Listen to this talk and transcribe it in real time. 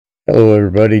Hello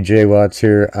everybody, Jay Watts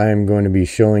here. I am going to be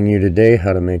showing you today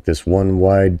how to make this one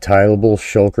wide tileable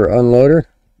shulker unloader.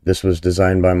 This was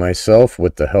designed by myself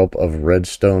with the help of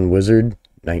Redstone Wizard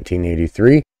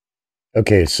 1983.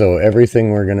 Okay, so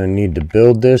everything we're going to need to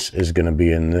build this is going to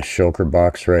be in this shulker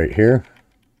box right here.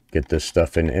 Get this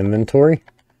stuff in inventory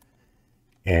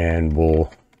and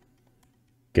we'll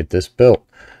get this built.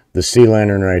 The sea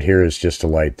lantern right here is just to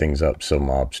light things up so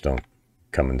mobs don't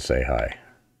come and say hi.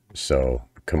 So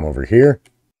come over here.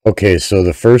 Okay, so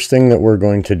the first thing that we're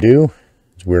going to do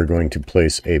is we're going to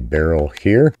place a barrel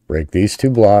here, break these two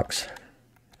blocks.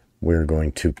 We're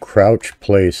going to crouch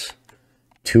place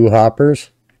 2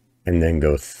 hoppers and then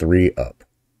go 3 up.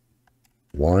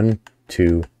 1,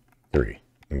 2, 3.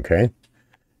 Okay,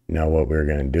 now what we're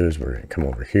going to do is we're going to come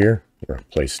over here. We're going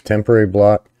to place a temporary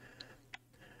block.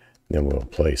 Then we'll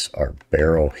place our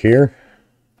barrel here.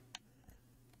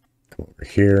 Come over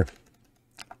here.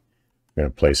 We're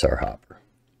going to place our hopper.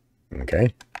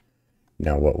 Okay.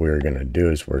 Now what we're going to do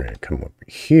is we're going to come over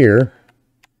here.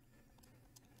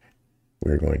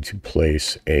 We're going to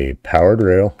place a powered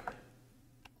rail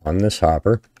on this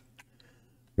hopper.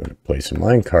 We're going to place a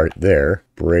minecart there.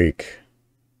 Break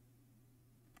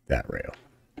that rail.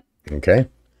 Okay.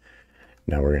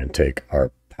 Now we're going to take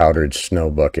our powdered snow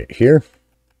bucket here.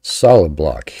 Solid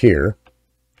block here.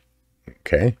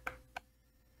 Okay.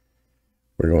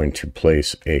 We're going to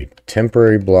place a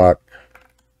temporary block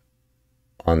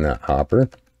on that hopper.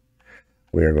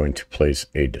 We are going to place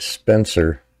a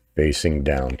dispenser facing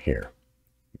down here.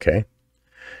 Okay.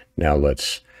 Now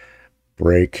let's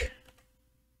break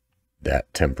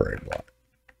that temporary block.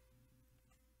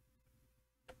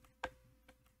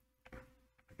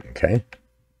 Okay.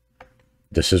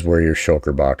 This is where your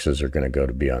shulker boxes are going to go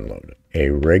to be unloaded. A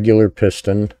regular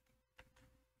piston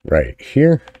right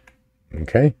here.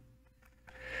 Okay.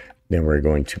 Then we're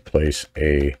going to place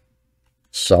a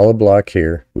solid block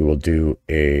here. We will do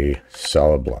a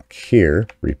solid block here.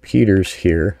 Repeaters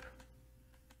here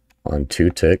on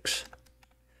 2 ticks.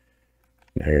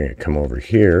 Now you're going to come over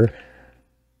here.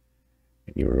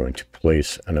 And you are going to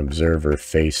place an observer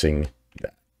facing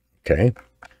that. Okay.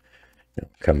 Now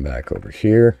come back over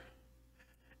here.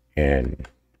 And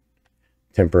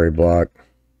temporary block,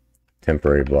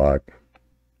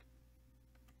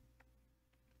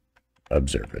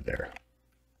 observer there.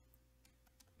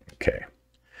 Okay,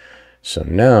 so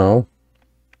now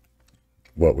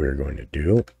what we're going to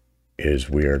do is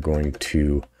we are going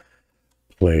to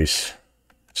place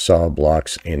solid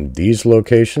blocks in these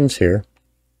locations here.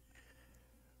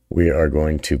 We are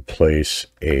going to place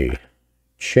a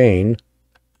chain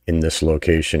in this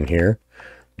location here.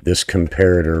 This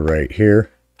comparator right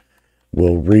here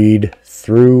will read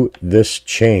through this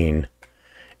chain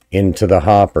into the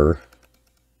hopper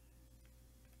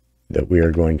that we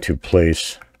are going to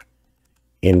place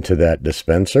into that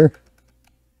dispenser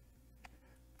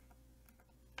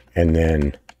and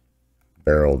then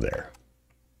barrel there.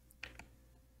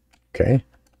 Okay,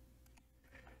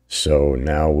 so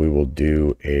now we will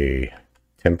do a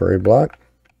temporary block.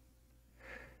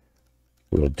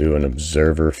 We'll do an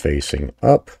observer facing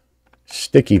up,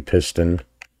 sticky piston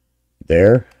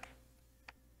there.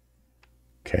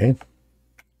 Okay,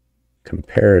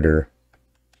 comparator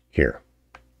here.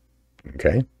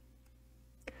 Okay,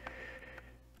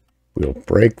 we'll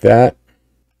break that,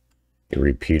 the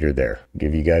repeater there.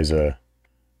 Give you guys a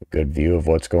good view of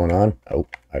what's going on. Oh,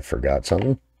 I forgot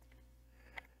something.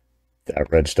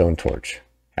 That redstone torch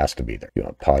has to be there. You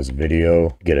want to pause the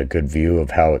video, get a good view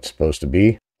of how it's supposed to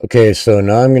be. Okay, so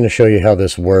now I'm going to show you how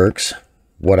this works.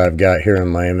 What I've got here in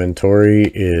my inventory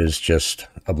is just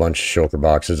a bunch of shulker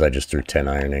boxes. I just threw 10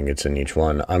 iron ingots in each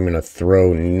one. I'm going to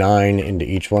throw 9 into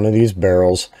each one of these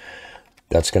barrels.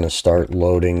 That's going to start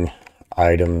loading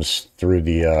items through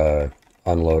the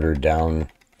unloader down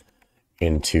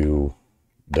into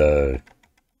the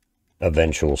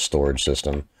eventual storage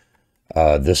system.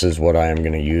 This is what I am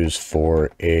going to use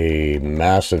for a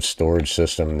massive storage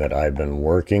system that I've been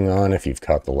working on. If you've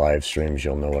caught the live streams,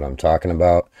 you'll know what I'm talking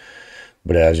about.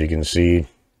 But as you can see,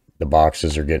 the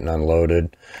boxes are getting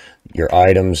unloaded. Your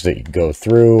items that you go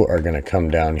through are going to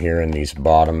come down here in these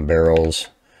bottom barrels.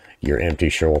 Your empty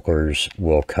shulkers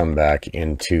will come back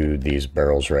into these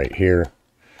barrels right here.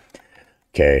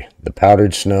 Okay, the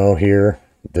powdered snow here,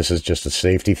 this is just a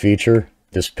safety feature.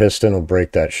 This piston will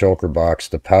break that shulker box.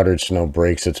 The powdered snow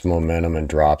breaks its momentum and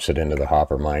drops it into the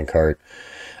hopper minecart.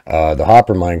 The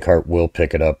hopper minecart will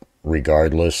pick it up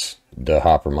regardless. The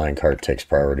hopper minecart takes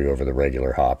priority over the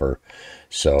regular hopper.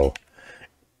 So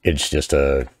it's just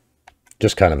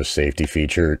kind of a safety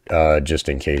feature, just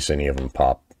in case any of them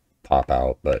pop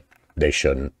out, but they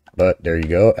shouldn't. But there you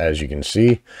go. As you can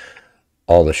see,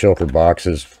 all the shulker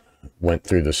boxes went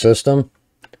through the system.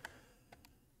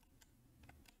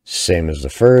 Same as the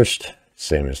first,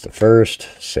 same as the first,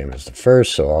 same as the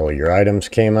first. So all of your items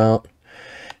came out.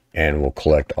 And we'll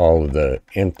collect all of the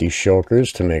empty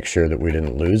shulkers to make sure that we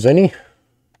didn't lose any.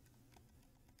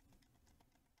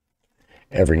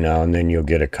 Every now and then you'll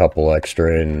get a couple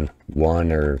extra in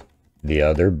one or the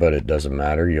other, but it doesn't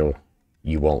matter.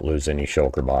 You won't lose any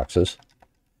shulker boxes.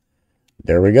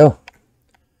 There we go.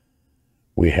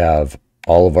 We have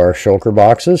all of our shulker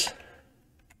boxes,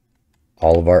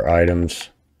 all of our items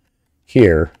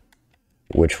here,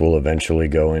 which will eventually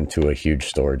go into a huge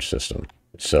storage system.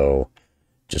 So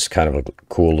just kind of a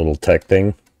cool little tech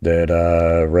thing that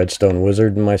Redstone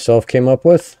Wizard and myself came up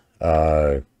with.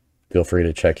 Feel free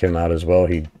to check him out as well.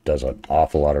 He does an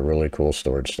awful lot of really cool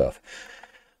storage stuff.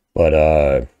 But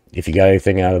if you got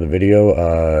anything out of the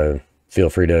video, feel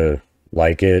free to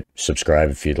like it, subscribe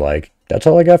if you'd like. That's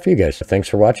all I got for you guys. Thanks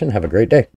for watching. Have a great day.